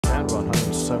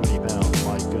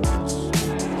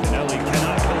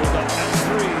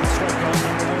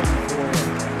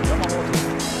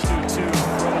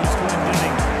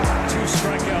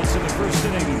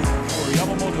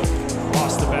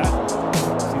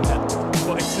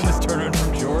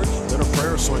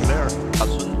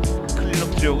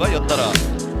선수가 연달아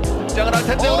등장을 할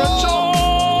텐데 오른쪽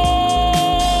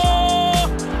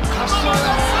갔어요.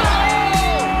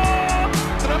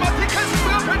 드라마틱한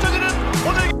승부가 펼쳐지는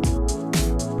오늘.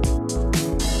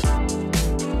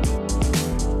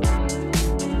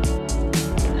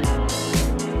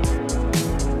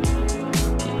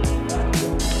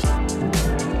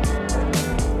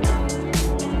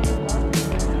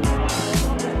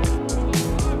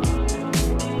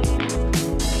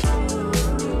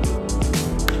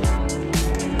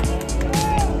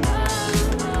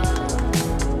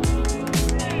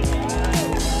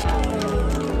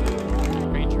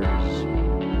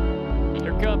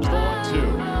 Comes the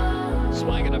 1-2.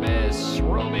 Swing and a miss.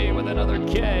 Roby with another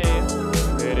K.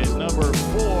 It is number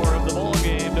 4 of the ball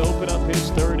game to open up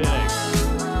his third inning.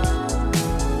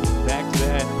 Back to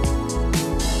that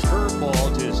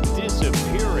curveball just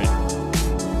disappearing.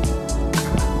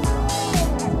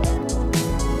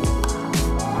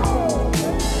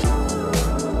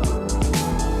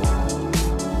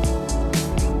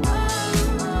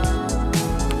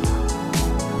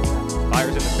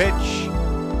 Fires in the pitch.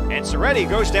 And Soretti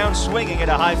goes down swinging at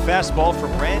a high fastball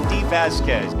from Randy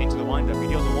Vasquez. Into the windup, he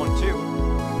deals a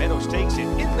 1-2. Meadows takes it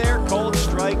in there, called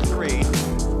strike 3.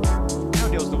 Now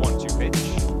deals the 1-2 pitch.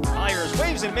 Myers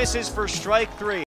waves and misses for strike 3.